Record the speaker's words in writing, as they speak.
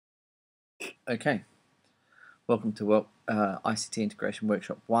Okay, welcome to ICT Integration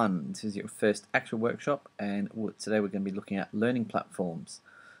Workshop 1. This is your first actual workshop, and today we're going to be looking at learning platforms.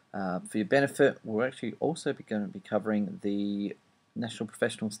 For your benefit, we're actually also going to be covering the National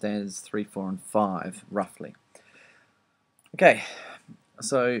Professional Standards 3, 4 and 5, roughly. Okay,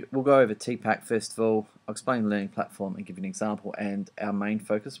 so we'll go over TPAC first of all. I'll explain the learning platform and give you an example, and our main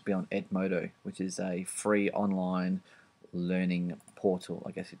focus will be on Edmodo, which is a free online learning portal,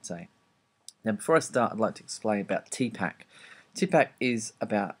 I guess you'd say. Now, before I start, I'd like to explain about TPAC. TPAC is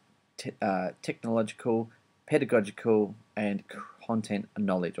about technological, pedagogical, and content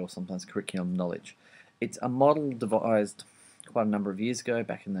knowledge, or sometimes curriculum knowledge. It's a model devised quite a number of years ago,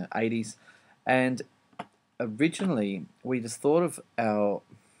 back in the 80s, and originally we just thought of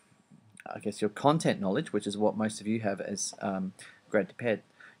your content knowledge, which is what most of you have as grade to ped.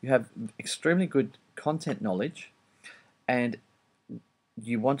 You have extremely good content knowledge, and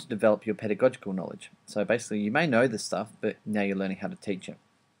you want to develop your pedagogical knowledge. So basically, you may know this stuff, but now you're learning how to teach it.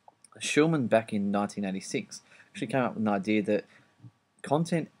 Schulman, back in 1986, actually came up with an idea that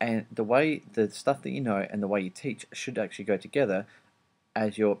content and the stuff that you know and the way you teach should actually go together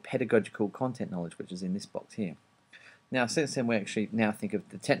as your pedagogical content knowledge, which is in this box here. Now, since then, we actually now think of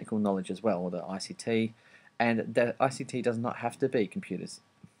the technical knowledge as well, or the ICT, and the ICT does not have to be computers.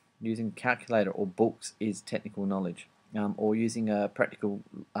 Using a calculator or books is technical knowledge. Or using practical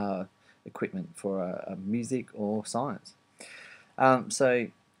equipment for music or science. So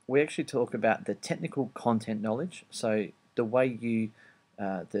we actually talk about the technical content knowledge, so the way you,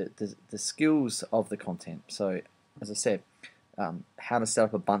 the skills of the content. So as I said, how to set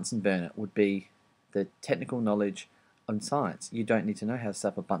up a Bunsen burner would be the technical knowledge on science. You don't need to know how to set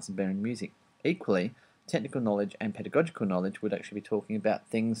up a Bunsen burner in music. Equally, technical knowledge and pedagogical knowledge would actually be talking about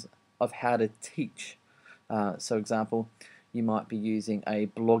things of how to teach. So example, you might be using a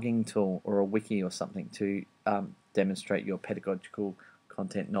blogging tool or a wiki or something to demonstrate your pedagogical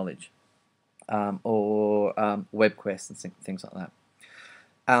content knowledge, or web quests and things like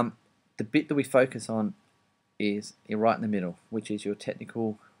that. The bit that we focus on is right in the middle, which is your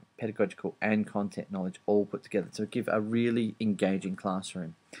technical, pedagogical and content knowledge all put together to give a really engaging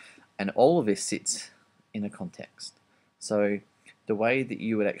classroom. And all of this sits in a context. So the way that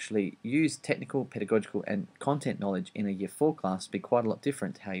you would actually use technical, pedagogical and content knowledge in a Year 4 class would be quite a lot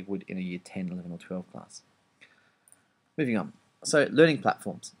different to how you would in a Year 10, 11 or 12 class. Moving on. So learning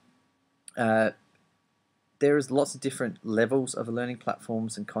platforms. There is lots of different levels of learning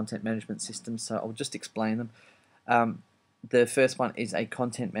platforms and content management systems, so I'll just explain them. The first one is a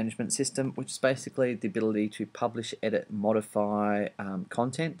content management system, which is basically the ability to publish, edit, modify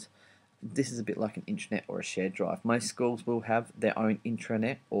content. This is a bit like an intranet or a shared drive. Most schools will have their own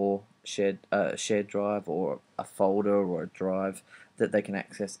intranet or shared drive, or a folder or a drive that they can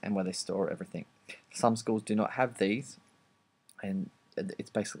access and where they store everything. Some schools do not have these, and it's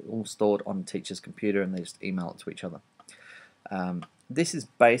basically all stored on the teacher's computer and they just email it to each other. This is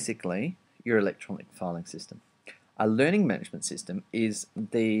basically your electronic filing system. A learning management system is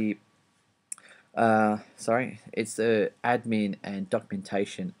it's the admin and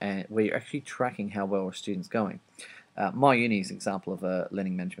documentation, and where you're actually tracking how well a student's going. My uni is an example of a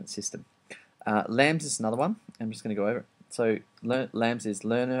learning management system. LAMS is another one. I'm just going to go over it. So LAMS is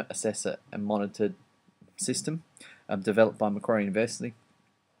Learner, Assessor and Monitored System, developed by Macquarie University.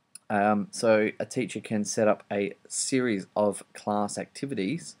 So a teacher can set up a series of class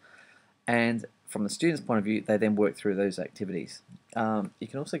activities, and from the student's point of view, they then work through those activities. You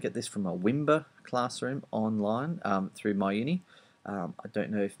can also get this from a Wimber classroom online through my uni. I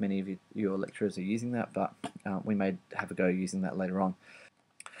don't know if many of your lecturers are using that, but we may have a go using that later on.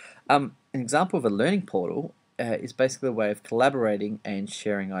 An example of a learning portal is basically a way of collaborating and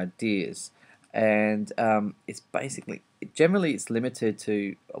sharing ideas, and it's basically, generally it's limited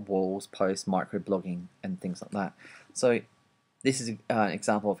to walls, posts, microblogging and things like that. So this is an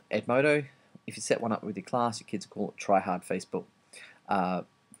example of Edmodo. If you set one up with your class, your kids call it Try Hard Facebook.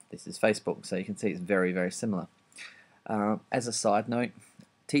 This is Facebook, so you can see it's very, very similar. As a side note,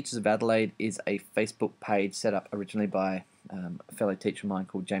 Teachers of Adelaide is a Facebook page set up originally by a fellow teacher of mine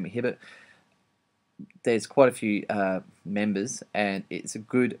called Jamie Hibbert. There's quite a few members, and it's a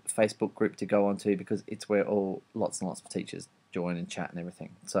good Facebook group to go onto because it's where lots and lots of teachers join and chat and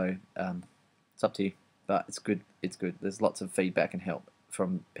everything. So it's up to you, but it's good. It's good. There's lots of feedback and help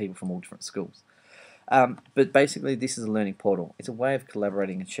from people from all different schools. But basically, this is a learning portal. It's a way of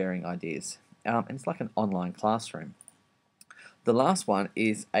collaborating and sharing ideas, and it's like an online classroom. The last one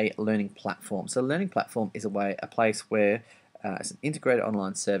is a learning platform. So a learning platform is a place where it's an integrated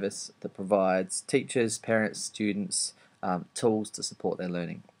online service that provides teachers, parents, students tools to support their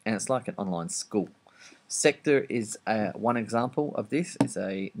learning. and it's like an online school. Sector is one example of this. It's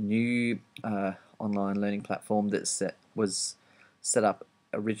a new online learning platform that was set up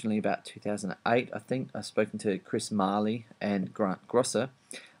originally about 2008, I think. I've spoken to Chris Marley and Grant Grosser,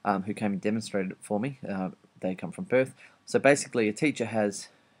 who came and demonstrated it for me. They come from Perth. So basically, a teacher has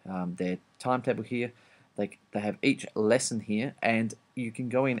their timetable here. They have each lesson here, and you can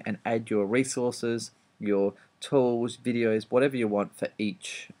go in and add your resources, your tools, videos, whatever you want for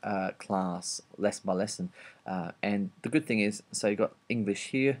each class, lesson by lesson. And the good thing is, so you've got English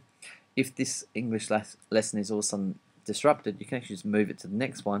here. If this English lesson is all of a sudden disrupted, you can actually just move it to the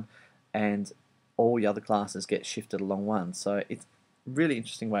next one, and all the other classes get shifted along one. So it's a really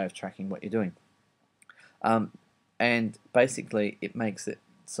interesting way of tracking what you're doing. And basically, it makes it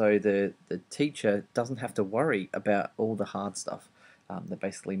so the teacher doesn't have to worry about all the hard stuff. They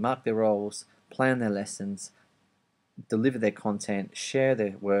basically mark their roles, plan their lessons, deliver their content, share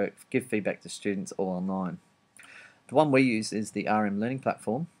their work, give feedback to students all online. The one we use is the RM Learning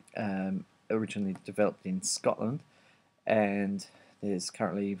Platform, originally developed in Scotland, and there's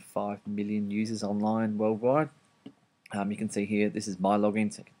currently 5 million users online worldwide. You can see here, this is my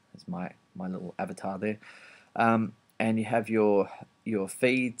login, so there's my little avatar there. And you have your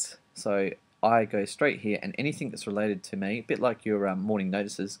feeds, so I go straight here, and anything that's related to me, a bit like your morning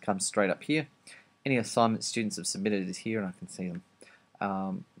notices, comes straight up here. Any assignments students have submitted is here, and I can see them.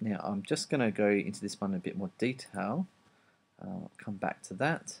 Now I'm just going to go into this one in a bit more detail. I'll come back to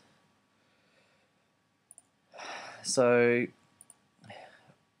that. So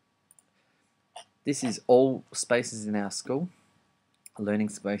this is all spaces in our school, learning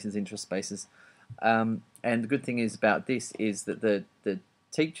spaces, interest spaces. And the good thing is about this is that the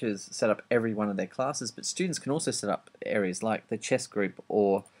teachers set up every one of their classes, but students can also set up areas like the chess group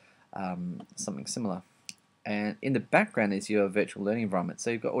or something similar. And in the background is your virtual learning environment. So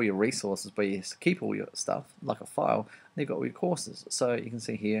you've got all your resources where you keep all your stuff, like a file, and you've got all your courses. So you can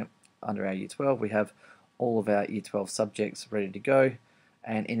see here under our Year 12 we have all of our Year 12 subjects ready to go,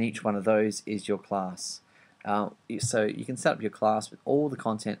 and in each one of those is your class. So you can set up your class with all the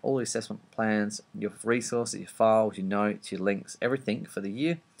content, all the assessment plans, your resources, your files, your notes, your links, everything for the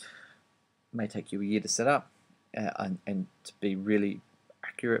year. It may take you a year to set up and to be really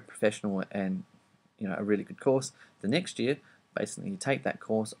accurate, professional, and a really good course. The next year, basically you take that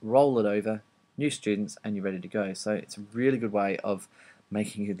course, roll it over, new students, and you're ready to go. So it's a really good way of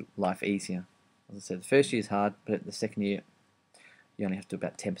making your life easier. As I said, the first year is hard, but the second year you only have to do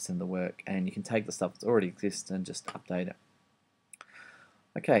about 10% of the work, and you can take the stuff that already exists and just update it.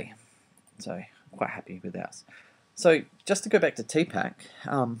 Okay, so I'm quite happy with ours. So just to go back to TPAC,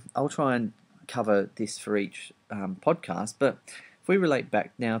 I'll try and cover this for each podcast, but if we relate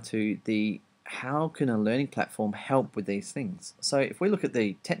back now to how can a learning platform help with these things? So if we look at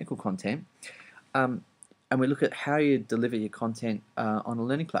the technical content, and we look at how you deliver your content on a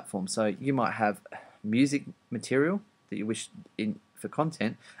learning platform. So you might have music material that you wish for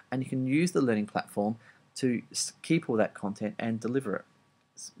content, and you can use the learning platform to keep all that content and deliver it.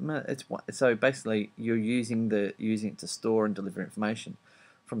 So basically, you're using it to store and deliver information.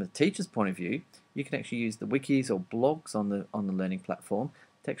 From the teacher's point of view, you can actually use the wikis or blogs on the learning platform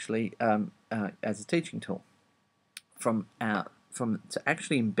to actually as a teaching tool. To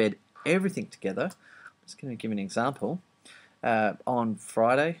actually embed everything together. I'm just going to give an example. On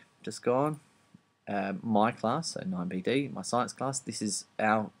Friday, just gone, my class, so 9BD, my science class, this is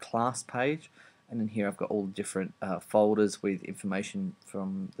our class page, and in here I've got all the different folders with information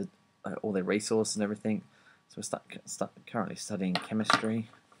from all their resources and everything. So we're currently studying chemistry.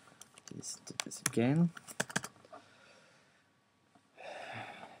 Just do this again.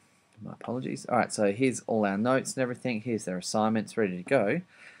 My apologies. Alright, so here's all our notes and everything. Here's their assignments ready to go.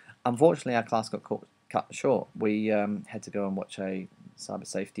 Unfortunately, our class got cut short. We had to go and watch a cyber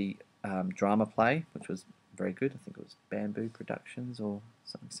safety drama play, which was very good. I think it was Bamboo Productions or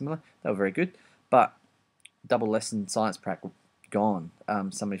something similar. They were very good, but double lesson science prac gone,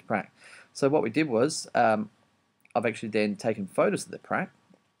 somebody's prac. So what we did was, I've actually then taken photos of the prac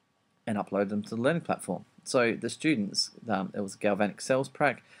and uploaded them to the learning platform. So the students, it was galvanic cells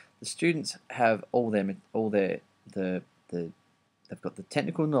prac. The students have they've got the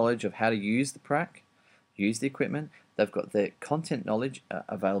technical knowledge of how to use the prac, use the equipment. They've got the content knowledge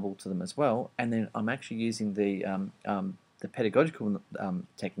available to them as well, and then I'm actually using the pedagogical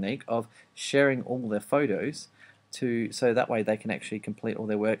technique of sharing all their photos so that way they can actually complete all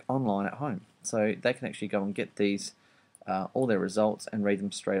their work online at home. So they can actually go and get these all their results and read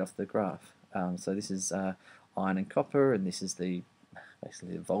them straight off the graph. So this is iron and copper, and this is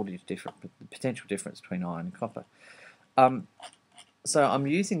basically the voltage difference, the potential difference between iron and copper. So I'm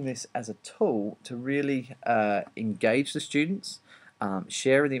using this as a tool to really engage the students,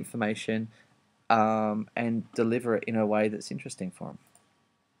 share the information, and deliver it in a way that's interesting for them.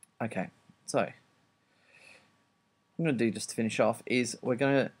 Okay, so what I'm going to do just to finish off is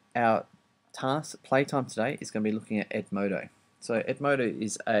our playtime today is going to be looking at Edmodo. So Edmodo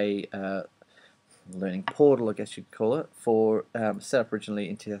is a learning portal, I guess you'd call it, for set up originally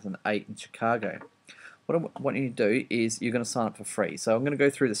in 2008 in Chicago. What I want you to do is you're going to sign up for free. So I'm going to go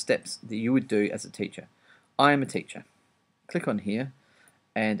through the steps that you would do as a teacher. I am a teacher. Click on here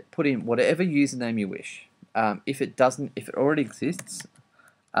and put in whatever username you wish. If it already exists,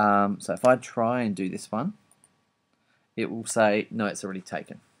 so if I try and do this one, it will say no, it's already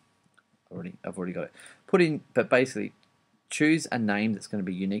taken. I've already got it. But basically, choose a name that's going to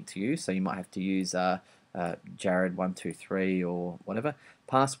be unique to you. So you might have to use Jared123 or whatever.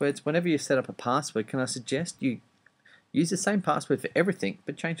 Passwords. Whenever you set up a password, can I suggest you use the same password for everything,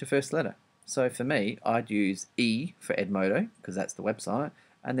 but change the first letter? So for me, I'd use E for Edmodo, because that's the website,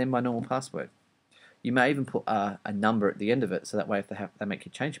 and then my normal password. You may even put a number at the end of it, so that way if they make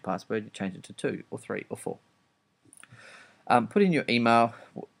you change your password, you change it to 2 or 3 or 4. Put in your email.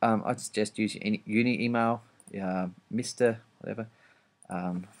 I'd suggest use your uni email, Mr. whatever.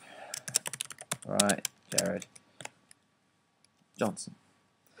 Right, Jared Johnson.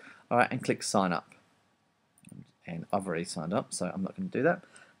 Alright, and click sign up. And I've already signed up, so I'm not going to do that.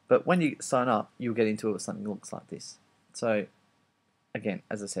 But when you sign up, you'll get into something that looks like this. So, again,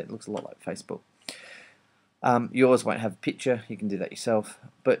 as I said, it looks a lot like Facebook. Yours won't have a picture, you can do that yourself.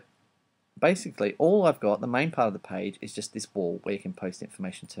 But basically, all I've got, the main part of the page, is just this wall where you can post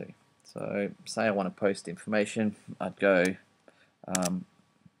information to. So, say I want to post information, I'd go,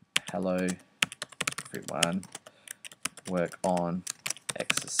 hello everyone, work on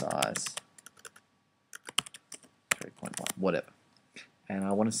exercise 3.1, whatever. And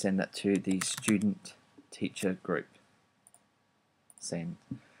I want to send that to the student teacher group. Send.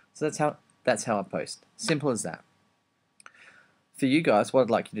 So that's how I post. Simple as that. For you guys, what I'd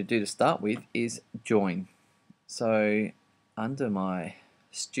like you to do to start with is join. So under my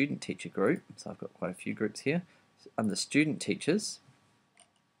student teacher group, so I've got quite a few groups here, under student teachers,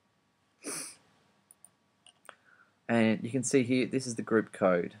 and you can see here this is the group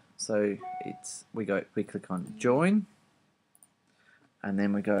code. So we click on join, and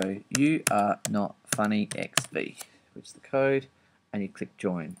then we go you are not funny XV, which is the code, and you click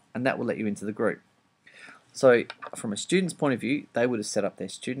join, and that will let you into the group. So from a student's point of view, they would have set up their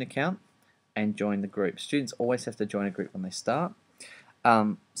student account and joined the group. Students always have to join a group when they start.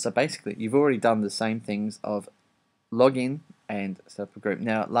 So basically, you've already done the same things of log in and set up a group.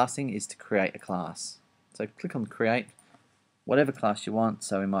 Now, last thing is to create a class. So click on create, whatever class you want.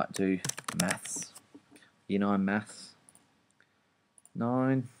 So we might do maths, year 9 maths,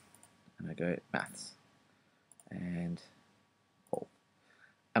 9, and I go maths, and all,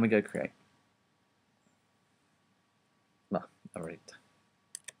 and we go create. No, already.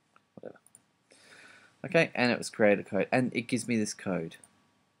 Whatever. Okay, and it was created code, and it gives me this code.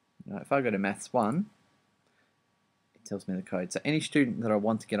 Now, if I go to maths 1, it tells me the code. So any student that I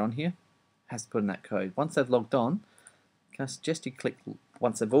want to get on here has to put in that code. Once they've logged on, can I suggest you click,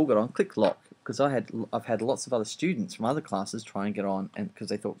 once they've all got on, click lock, because I've had lots of other students from other classes try and get on, and because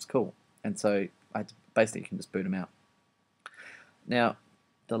they thought it was cool, and so basically you can just boot them out. Now,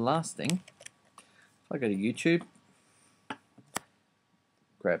 the last thing, if I go to YouTube,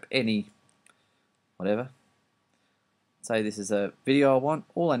 grab any, whatever, say this is a video I want,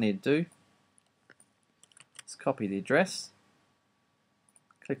 all I need to do is copy the address,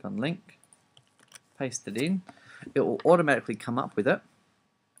 click on link, paste it in, it will automatically come up with it,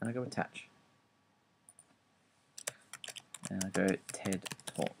 and I go attach. And I go TED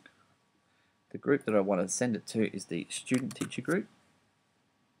Talk. The group that I want to send it to is the student teacher group.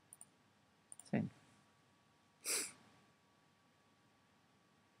 Send.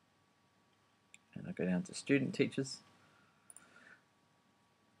 And I go down to student teachers.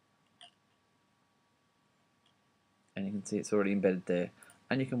 And you can see it's already embedded there.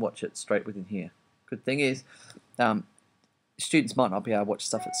 And you can watch it straight within here. Good thing is, students might not be able to watch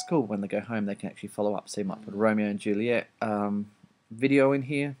stuff at school. When they go home, they can actually follow up. So you might put a Romeo and Juliet video in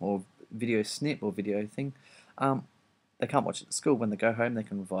here, or video snip, or video thing. They can't watch it at school. When they go home, they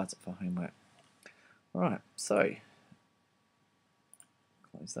can revise it for homework. Alright, so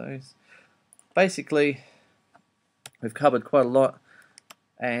close those. Basically, we've covered quite a lot,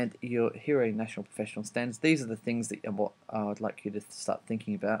 and you're hearing national professional standards. These are the things that what I would like you to start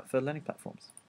thinking about for learning platforms.